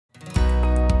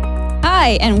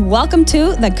Hi, and welcome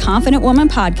to the Confident Woman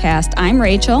Podcast. I'm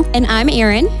Rachel. And I'm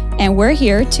Erin. And we're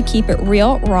here to keep it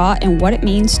real, raw, and what it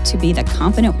means to be the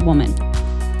confident woman.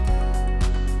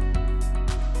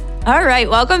 All right,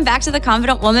 welcome back to the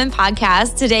Confident Woman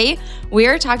Podcast. Today,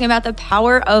 we're talking about the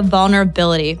power of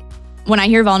vulnerability. When I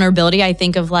hear vulnerability, I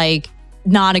think of like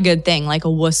not a good thing, like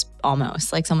a wuss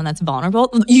almost, like someone that's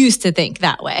vulnerable. Used to think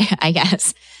that way, I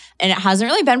guess. And it hasn't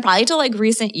really been probably till like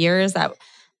recent years that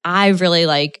I've really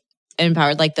like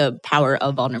empowered like the power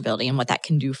of vulnerability and what that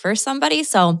can do for somebody.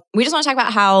 So we just want to talk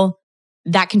about how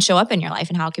that can show up in your life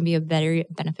and how it can be a very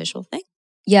beneficial thing.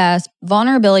 Yes,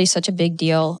 vulnerability is such a big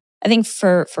deal. I think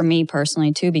for me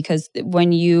personally too, because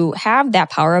when you have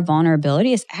that power of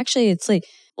vulnerability, it's like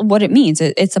what it means.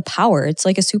 It's a power. It's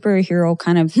like a superhero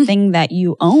kind of thing that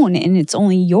you own and it's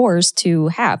only yours to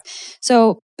have.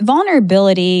 So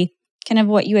vulnerability, kind of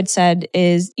what you had said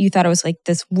is you thought it was like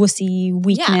this wussy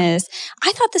weakness. Yeah.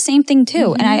 I thought the same thing too.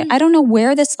 Mm-hmm. And I don't know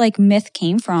where this like myth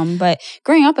came from, but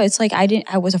growing up, it's like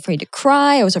I was afraid to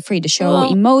cry. I was afraid to show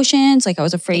emotions. Like I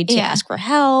was afraid to ask for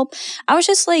help. I was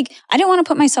just like, I didn't want to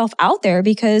put myself out there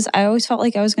because I always felt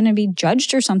like I was going to be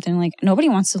judged or something. Like nobody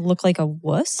wants to look like a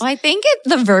wuss. Well, I think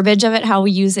the verbiage of it, how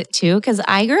we use it too, because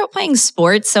I grew up playing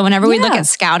sports. So whenever we look at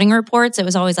scouting reports, it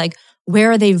was always like,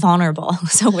 where are they vulnerable?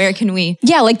 So where can we...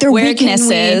 Yeah, like their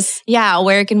weaknesses.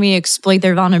 Where can we exploit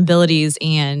their vulnerabilities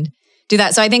and do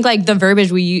that? So I think like the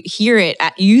verbiage we hear it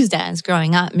used as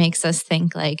growing up makes us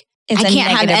think like, I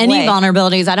can't have any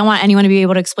vulnerabilities. I don't want anyone to be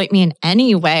able to exploit me in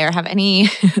any way or have any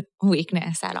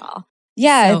weakness at all.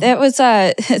 Yeah, that was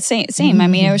same. Mm-hmm. I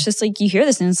mean, it was just like you hear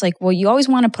this and it's like, well, you always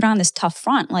want to put on this tough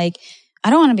front. Like,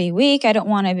 I don't want to be weak. I don't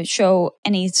want to show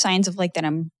any signs of like that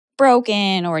I'm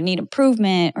broken or need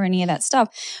improvement or any of that stuff.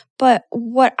 But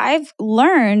what I've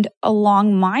learned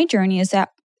along my journey is that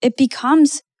it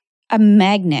becomes a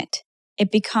magnet.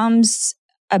 It becomes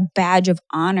a badge of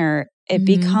honor. It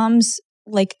becomes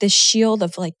like the shield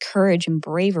of like courage and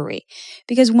bravery.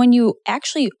 Because when you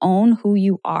actually own who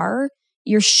you are,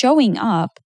 you're showing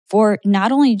up for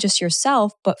not only just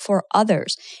yourself, but for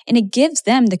others. And it gives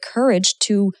them the courage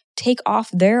to take off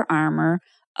their armor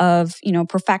of,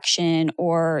 perfection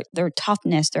or their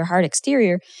toughness, their hard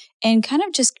exterior, and kind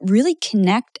of just really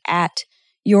connect at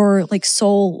your like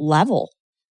soul level.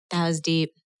 That was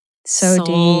deep. So soul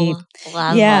deep.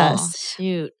 Level. Yes.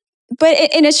 Shoot. But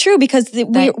and it's true because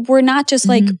we're not just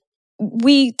like,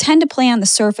 we tend to play on the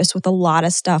surface with a lot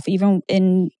of stuff, even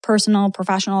in personal,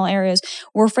 professional areas.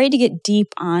 We're afraid to get deep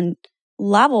on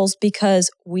levels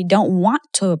because we don't want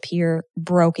to appear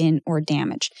broken or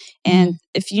damaged. And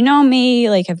if you know me,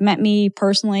 like have met me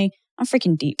personally, I'm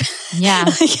freaking deep. Yeah.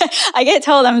 I get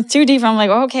told I'm too deep. I'm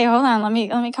like, okay, hold on. Let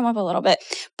me come up a little bit.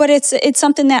 But it's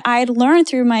something that I had learned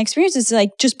through my experiences, like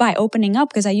just by opening up,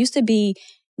 because I used to be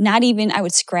I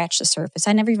would scratch the surface.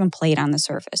 I never even played on the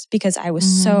surface because I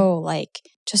was so like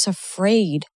just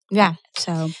afraid. Yeah.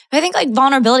 So I think like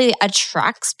vulnerability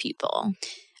attracts people.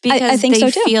 Because I think they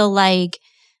so too. feel like,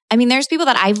 there's people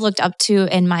that I've looked up to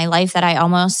in my life that I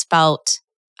almost felt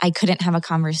I couldn't have a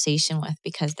conversation with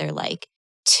because they're like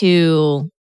too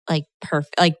like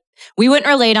perfect. Like we wouldn't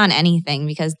relate on anything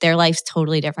because their life's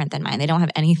totally different than mine. They don't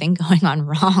have anything going on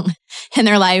wrong in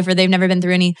their life or they've never been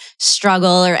through any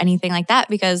struggle or anything like that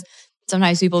because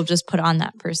sometimes people just put on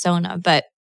that persona. But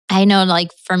I know like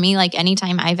for me, like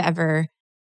anytime I've ever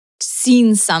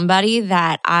seen somebody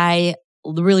that I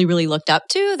really, really looked up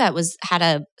to that had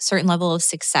a certain level of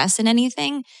success in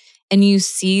anything, and you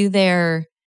see their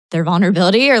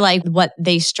vulnerability or like what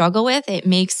they struggle with, it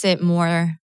makes it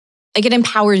more like it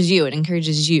empowers you, it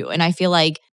encourages you. And I feel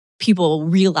like people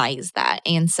realize that.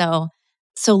 And so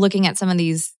looking at some of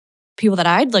these people that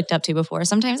I'd looked up to before,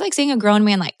 sometimes like seeing a grown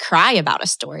man like cry about a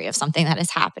story of something that has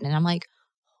happened. And I'm like,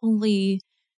 holy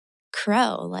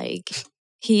crow, like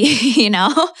he,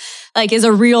 like is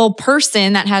a real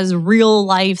person that has real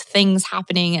life things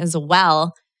happening as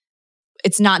well.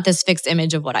 It's not this fixed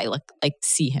image of what I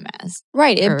see him as.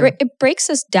 Right. It breaks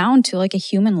us down to like a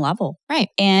human level. Right.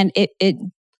 And it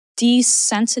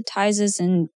desensitizes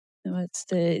and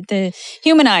the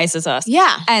humanizes us.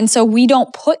 Yeah. And so we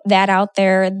don't put that out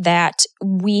there that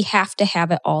we have to have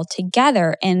it all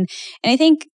together. And I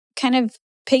think kind of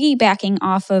piggybacking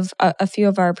off of a few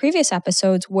of our previous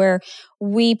episodes where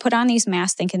we put on these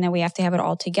masks thinking that we have to have it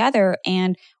all together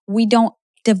and we don't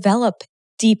develop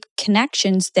deep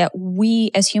connections that we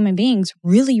as human beings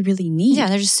really, really need. Yeah,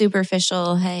 they're just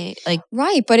superficial. Hey, like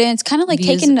right, but it's kind of like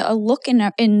taking a look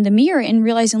in the mirror and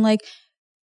realizing like,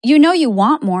 you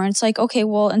want more. And it's like, okay,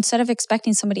 well, instead of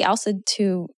expecting somebody else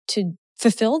to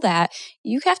fulfill that,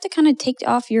 you have to kind of take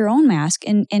off your own mask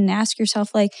and ask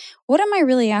yourself, like, what am I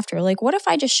really after? Like, what if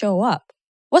I just show up?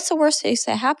 What's the worst case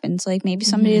that happens? Like, maybe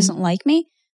somebody doesn't like me.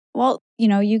 Well,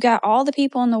 you got all the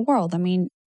people in the world. I mean,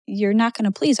 you're not going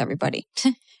to please everybody.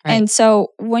 Right. And so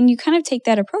when you kind of take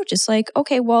that approach, it's like,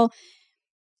 okay, well,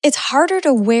 it's harder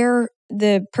to wear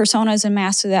the personas and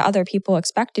masks that other people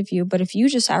expect of you. But if you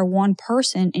just are one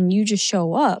person and you just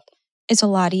show up, it's a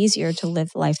lot easier to live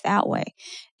life that way.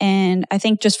 And I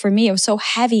think just for me, it was so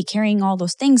heavy carrying all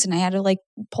those things. And I had to like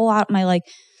pull out my like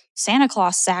Santa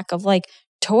Claus sack of like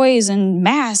toys and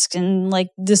masks and like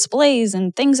displays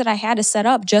and things that I had to set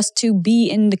up just to be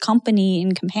in the company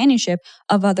and companionship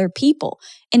of other people.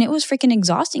 And it was freaking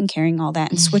exhausting carrying all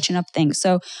that and switching up things.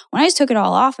 So when I just took it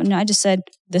all off and I just said,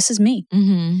 this is me.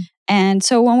 And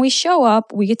so when we show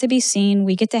up, we get to be seen.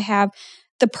 We get to have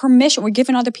the permission. We're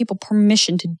giving other people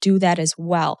permission to do that as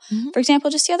well. For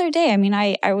example, just the other day, I mean,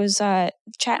 I was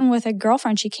chatting with a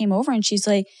girlfriend. She came over and she's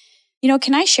like,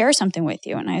 can I share something with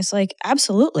you? And I was like,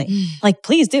 absolutely. Like,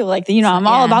 please do. Like, I'm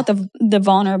all about the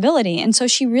vulnerability. And so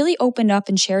she really opened up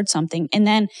and shared something. And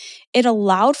then it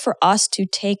allowed for us to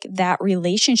take that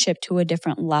relationship to a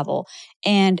different level.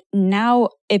 And now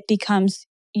it becomes,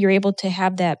 you're able to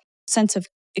have that sense of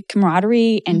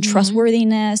camaraderie and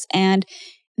trustworthiness. And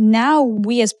now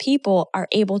we as people are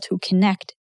able to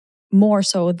connect more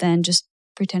so than just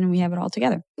pretending we have it all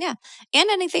together. Yeah. And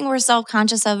anything we're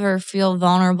self-conscious of or feel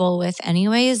vulnerable with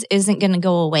anyways isn't going to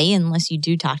go away unless you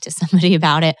do talk to somebody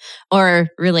about it or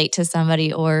relate to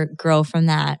somebody or grow from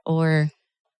that or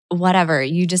whatever.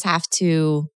 You just have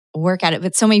to work at it.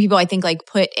 But so many people, I think, like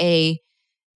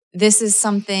this is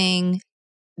something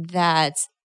that's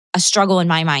a struggle in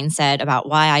my mindset about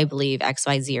why I believe X,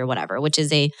 Y, Z or whatever, which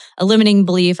is a limiting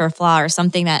belief or flaw or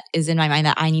something that is in my mind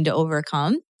that I need to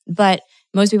overcome. But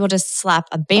most people just slap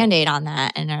a Band-Aid on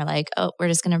that and are like, oh, we're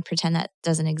just going to pretend that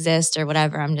doesn't exist or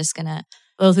whatever. I'm just going to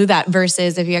go through that.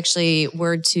 Versus if you actually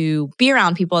were to be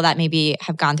around people that maybe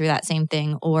have gone through that same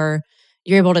thing, or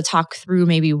you're able to talk through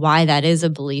maybe why that is a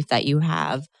belief that you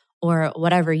have or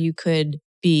whatever, you could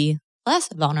be less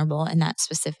vulnerable in that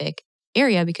specific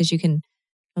area because you can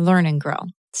learn and grow.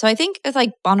 So I think with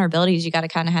like vulnerabilities, you got to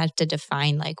kind of have to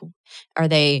define, like, are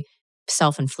they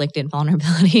self-inflicted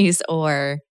vulnerabilities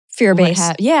or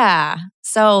fear-based? Yeah.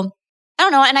 So I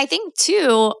don't know. And I think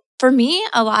too, for me,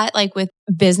 a lot like with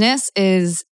business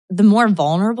is the more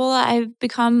vulnerable I've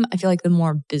become, I feel like the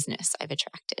more business I've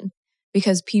attracted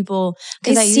because people,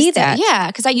 they see that. Yeah.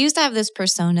 Because I used to have this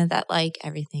persona that like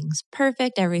everything's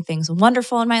perfect, everything's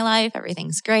wonderful in my life,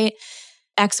 everything's great,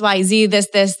 X, Y, Z,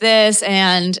 this.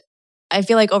 And I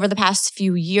feel like over the past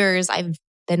few years, I've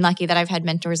been lucky that I've had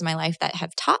mentors in my life that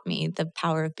have taught me the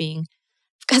power of being,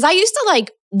 because I used to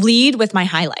like lead with my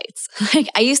highlights. Like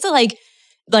I used to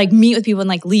like meet with people and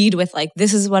like lead with like,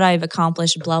 this is what I've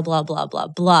accomplished, blah, blah, blah, blah,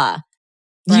 blah.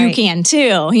 Right. You can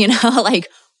too, like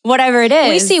whatever it is.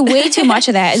 We see way too much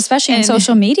of that, especially in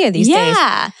social media these days.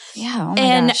 Yeah. Oh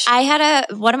my gosh. I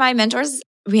had one of my mentors,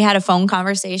 we had a phone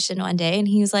conversation one day and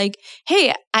he was like,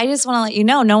 hey, I just want to let you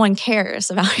know, no one cares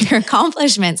about your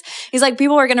accomplishments. He's like,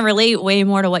 people are going to relate way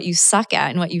more to what you suck at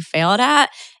and what you failed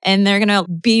at. And they're going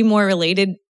to be more related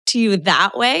to you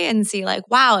that way and see like,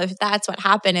 wow, if that's what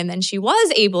happened. And then she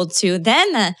was able to,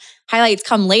 then the highlights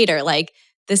come later. Like,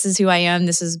 this is who I am.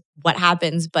 This is what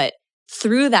happens. But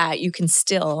through that, you can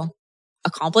still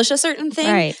accomplish a certain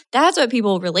thing. Right. That's what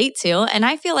people relate to. And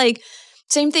I feel like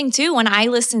same thing too, when I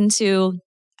listen to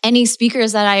any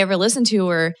speakers that I ever listen to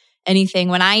or anything,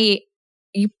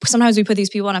 sometimes we put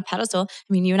these people on a pedestal. I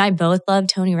mean, you and I both love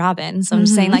Tony Robbins. So I'm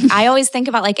just saying, like, I always think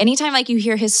about like, anytime like you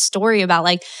hear his story about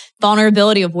like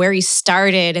vulnerability of where he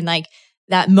started and like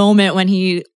that moment when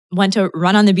he went to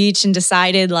run on the beach and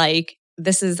decided like,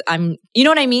 you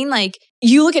know what I mean? Like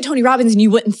you look at Tony Robbins and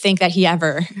you wouldn't think that he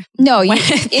ever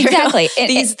exactly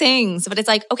these things, but it's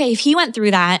like, okay, if he went through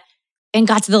that and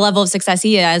got to the level of success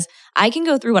he is, I can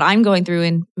go through what I'm going through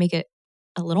and make it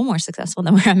a little more successful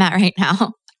than where I'm at right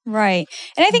now. Right.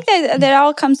 And I think that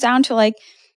all comes down to like,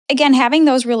 again, having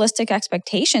those realistic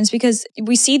expectations, because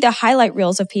we see the highlight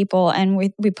reels of people and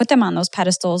we put them on those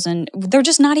pedestals and they're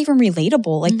just not even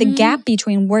relatable. Like the gap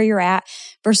between where you're at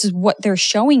versus what they're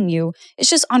showing you, it's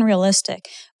just unrealistic.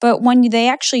 But when they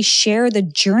actually share the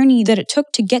journey that it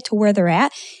took to get to where they're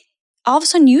at, all of a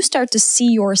sudden you start to see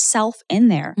yourself in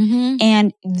there.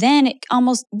 And then it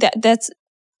almost, that's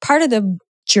part of the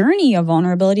journey of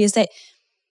vulnerability is that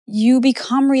you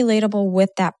become relatable with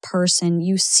that person.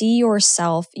 You see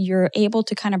yourself. You're able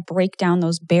to kind of break down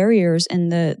those barriers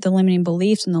and the limiting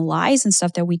beliefs and the lies and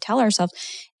stuff that we tell ourselves.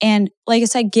 And like I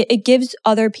said, it gives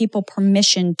other people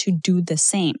permission to do the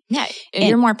same. Yeah,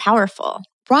 you're more powerful.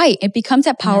 Right. It becomes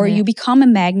that power. You become a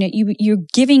magnet. You're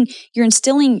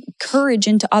instilling courage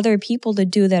into other people to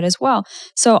do that as well.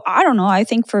 So I don't know. I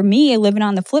think for me, living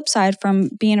on the flip side from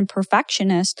being a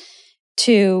perfectionist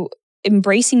to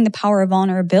embracing the power of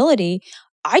vulnerability,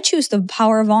 I choose the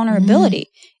power of vulnerability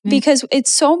because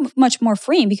it's so much more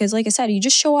freeing because like I said, you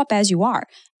just show up as you are.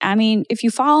 I mean, if you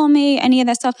follow me, any of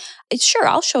that stuff, sure,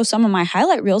 I'll show some of my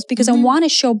highlight reels because I want to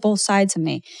show both sides of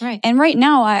me. Right. And right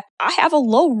now I have a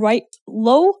low light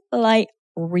reel,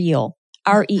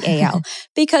 REAL,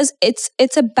 because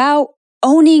it's about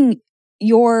owning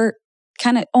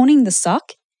owning the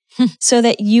suck so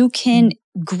that you can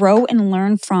grow and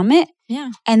learn from it.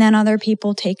 Yeah. And then other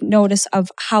people take notice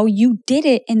of how you did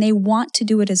it and they want to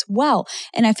do it as well.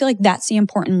 And I feel like that's the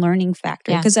important learning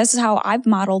factor because this is how I've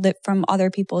modeled it from other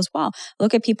people as well.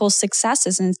 Look at people's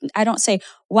successes and I don't say,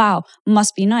 wow,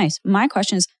 must be nice. My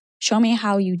question is, show me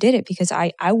how you did it because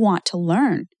I want to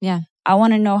learn. Yeah. I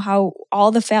want to know how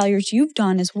all the failures you've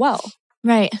done as well.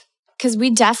 Right. Because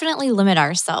we definitely limit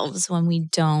ourselves when we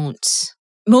don't.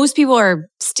 Most people are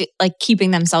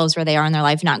keeping themselves where they are in their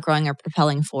life, not growing or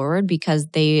propelling forward because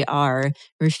they are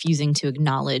refusing to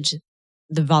acknowledge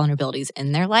the vulnerabilities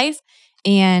in their life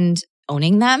and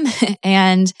owning them.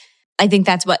 And I think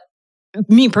that's what,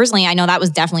 me personally, I know that was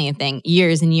definitely a thing,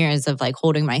 years and years of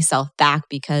holding myself back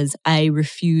because I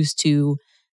refuse to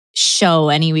show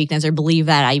any weakness or believe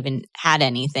that I even had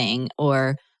anything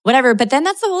or whatever. But then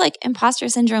that's the whole imposter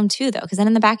syndrome too, though, because then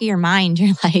in the back of your mind,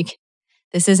 you're like,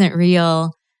 this isn't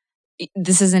real.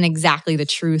 This isn't exactly the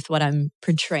truth, what I'm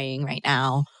portraying right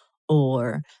now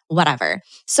or whatever.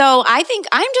 So I think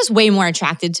I'm just way more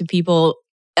attracted to people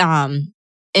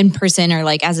in person or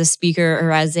as a speaker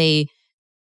or as a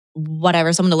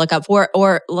whatever, someone to look up for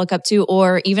or look up to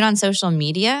or even on social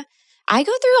media. I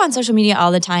go through on social media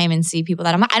all the time and see people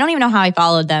that I don't even know how I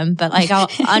followed them, but I'll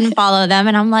unfollow them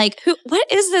and I'm like,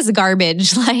 what is this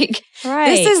garbage? Right.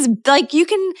 This is you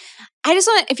can, I just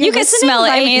want, if you're you can smell it.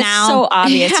 Right it's now, so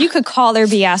obvious. You could call their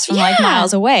BS from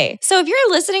miles away. So if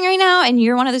you're listening right now and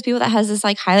you're one of those people that has this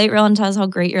highlight reel and tells how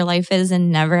great your life is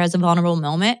and never has a vulnerable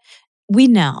moment, we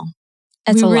know.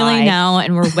 That's we a really lie. know,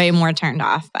 and we're way more turned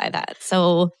off by that.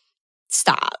 So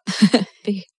stop.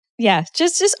 Yeah,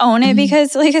 just own it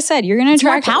because, like I said, you're going to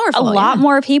attract a lot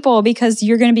more people because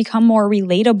you're going to become more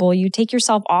relatable. You take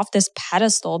yourself off this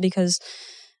pedestal because,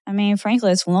 I mean,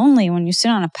 frankly, it's lonely when you sit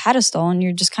on a pedestal and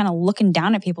you're just kind of looking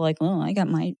down at people like, oh, I got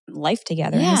my life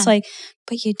together. Yeah. And it's like,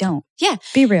 but you don't. Yeah.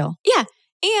 Be real. Yeah.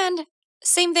 And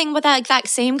same thing with that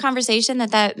same conversation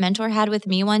that mentor had with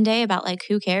me one day about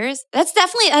who cares? That's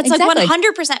exactly.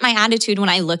 100% my attitude when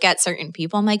I look at certain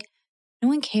people. I'm like, no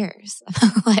one cares.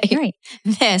 Right.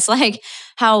 This,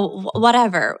 how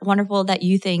whatever wonderful that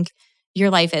you think your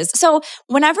life is. So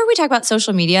whenever we talk about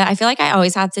social media, I feel like I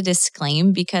always have to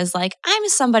disclaim because I'm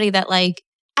somebody that I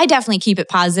definitely keep it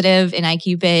positive and I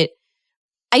do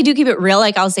keep it real.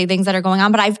 I'll say things that are going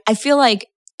on, but I feel like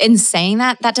in saying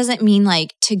that doesn't mean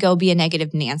to go be a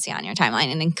negative Nancy on your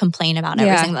timeline and then complain about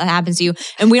everything that happens to you.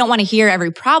 And we don't want to hear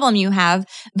every problem you have,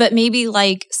 but maybe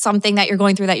something that you're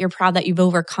going through that you're proud that you've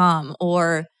overcome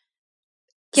or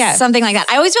something like that.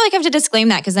 I always feel like I have to disclaim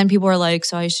that because then people are like,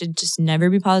 so I should just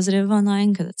never be positive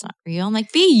online because it's not real. I'm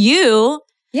like, be you.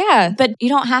 Yeah. But you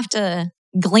don't have to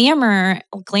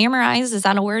glamorize. Is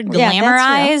that a word? Yeah,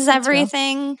 glamorize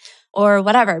everything. Or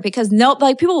whatever, because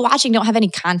people watching don't have any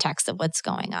context of what's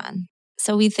going on.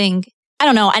 So we think, I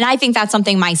don't know. And I think that's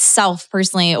something myself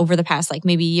personally over the past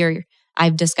maybe year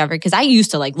I've discovered because I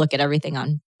used to look at everything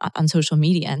on social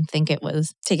media and think it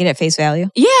was. Take it at face value.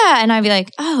 Yeah. And I'd be like,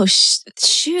 oh,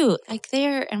 shoot.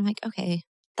 And I'm like, okay,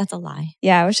 that's a lie.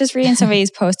 Yeah. I was just reading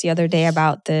somebody's post the other day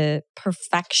about the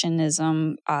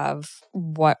perfectionism of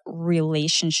what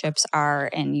relationships are.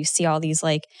 And you see all these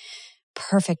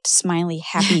perfect, smiley,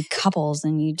 happy couples,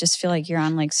 and you just feel like you're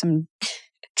on some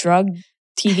drug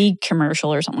TV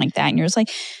commercial or something like that. And you're just like,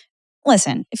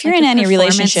 listen, if you're in any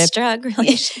relationship, drug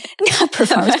relationship, not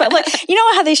performance, but you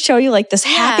know how they show you this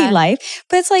happy life,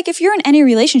 but it's if you're in any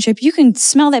relationship, you can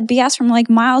smell that BS from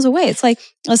miles away. It's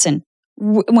listen,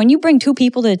 when you bring two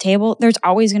people to the table, there's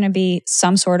always going to be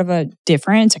some sort of a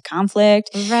difference, a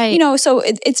conflict, right? So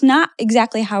it's not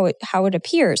exactly how it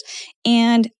appears.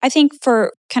 And I think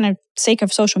for kind of sake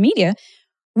of social media,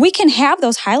 we can have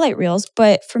those highlight reels.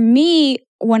 But for me,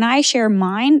 when I share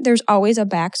mine, there's always a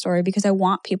backstory because I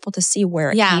want people to see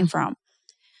where it came from.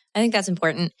 I think that's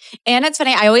important. And it's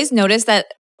funny. I always notice that,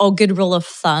 good rule of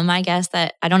thumb, I guess,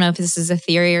 that I don't know if this is a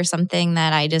theory or something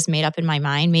that I just made up in my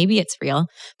mind. Maybe it's real.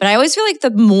 But I always feel like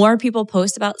the more people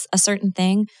post about a certain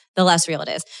thing, the less real it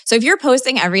is. So if you're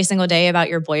posting every single day about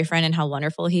your boyfriend and how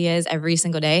wonderful he is every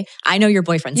single day, I know your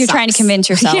boyfriend You're sucks. trying to convince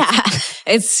yourself. Yeah.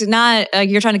 It's not,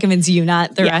 you're trying to convince you,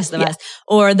 not the rest of us.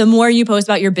 Or the more you post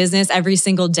about your business every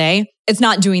single day, it's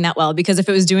not doing that well, because if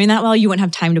it was doing that well, you wouldn't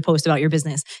have time to post about your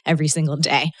business every single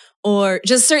day, or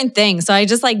just certain things. So I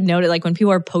just like noted, like when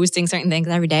people are posting certain things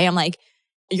every day, I'm like,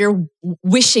 you're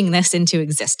wishing this into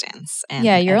existence. And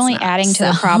yeah, you're only adding to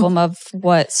the problem of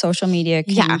what social media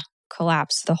can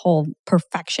collapse, the whole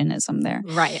perfectionism there.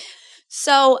 Right.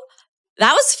 So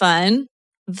that was fun.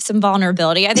 Some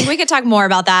vulnerability. I think we could talk more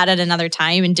about that at another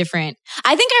time in different.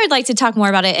 I think I would like to talk more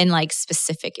about it in like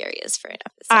specific areas for an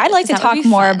episode. I'd like to talk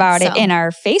more about it in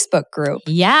our Facebook group.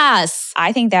 Yes.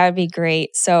 I think that would be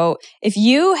great. So if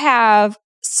you have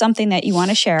something that you want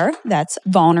to share that's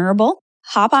vulnerable,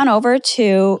 hop on over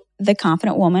to the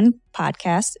Confident Woman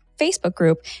Podcast Facebook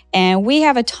group. And we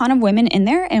have a ton of women in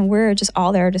there, and we're just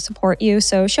all there to support you.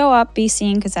 So show up, be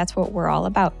seen, because that's what we're all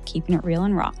about, keeping it real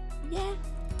and raw. Yeah.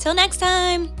 Till next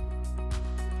time.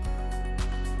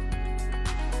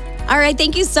 All right.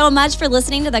 Thank you so much for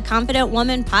listening to the Confident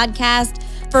Woman Podcast.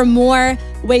 For more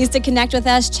ways to connect with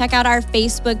us, check out our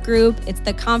Facebook group. It's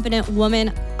the Confident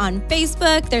Woman on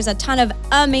Facebook. There's a ton of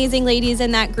amazing ladies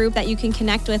in that group that you can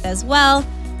connect with as well.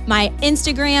 My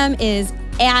Instagram is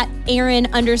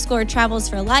 @Erin_Travels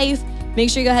for Life.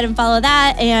 Make sure you go ahead and follow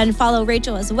that, and follow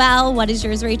Rachel as well. What is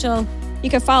yours, Rachel? You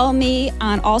can follow me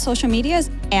on all social medias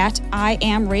 @I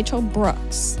am Rachel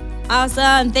Brooks.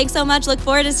 Awesome. Thanks so much. Look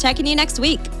forward to checking you next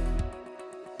week.